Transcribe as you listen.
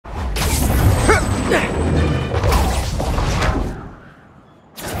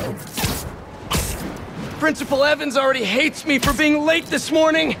Principal Evans already hates me for being late this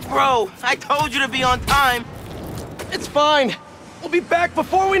morning. Bro, I told you to be on time. It's fine. We'll be back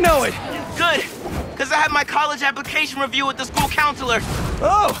before we know it. Good, because I have my college application review with the school counselor.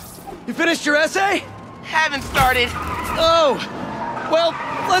 Oh, you finished your essay? Haven't started. Oh, well,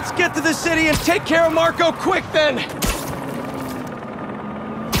 let's get to the city and take care of Marco quick then.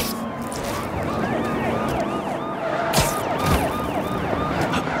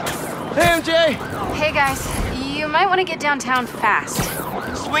 Hey, MJ. Hey guys, you might want to get downtown fast.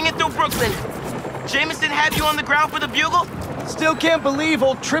 Swing it through Brooklyn. Jameson had you on the ground for the bugle? Still can't believe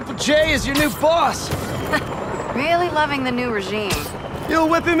old Triple J is your new boss. Really loving the new regime. You'll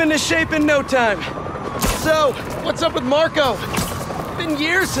whip him into shape in no time. So, what's up with Marco? Been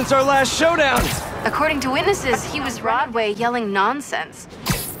years since our last showdown. According to witnesses, he was Broadway yelling nonsense.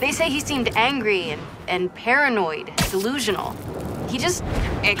 They say he seemed angry and paranoid, delusional. He just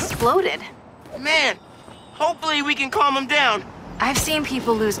exploded. Man, hopefully we can calm him down. I've seen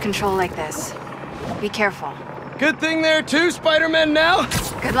people lose control like this. Be careful. Good thing there are two Spider-Men now.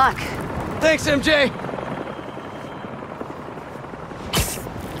 Good luck. Thanks, MJ.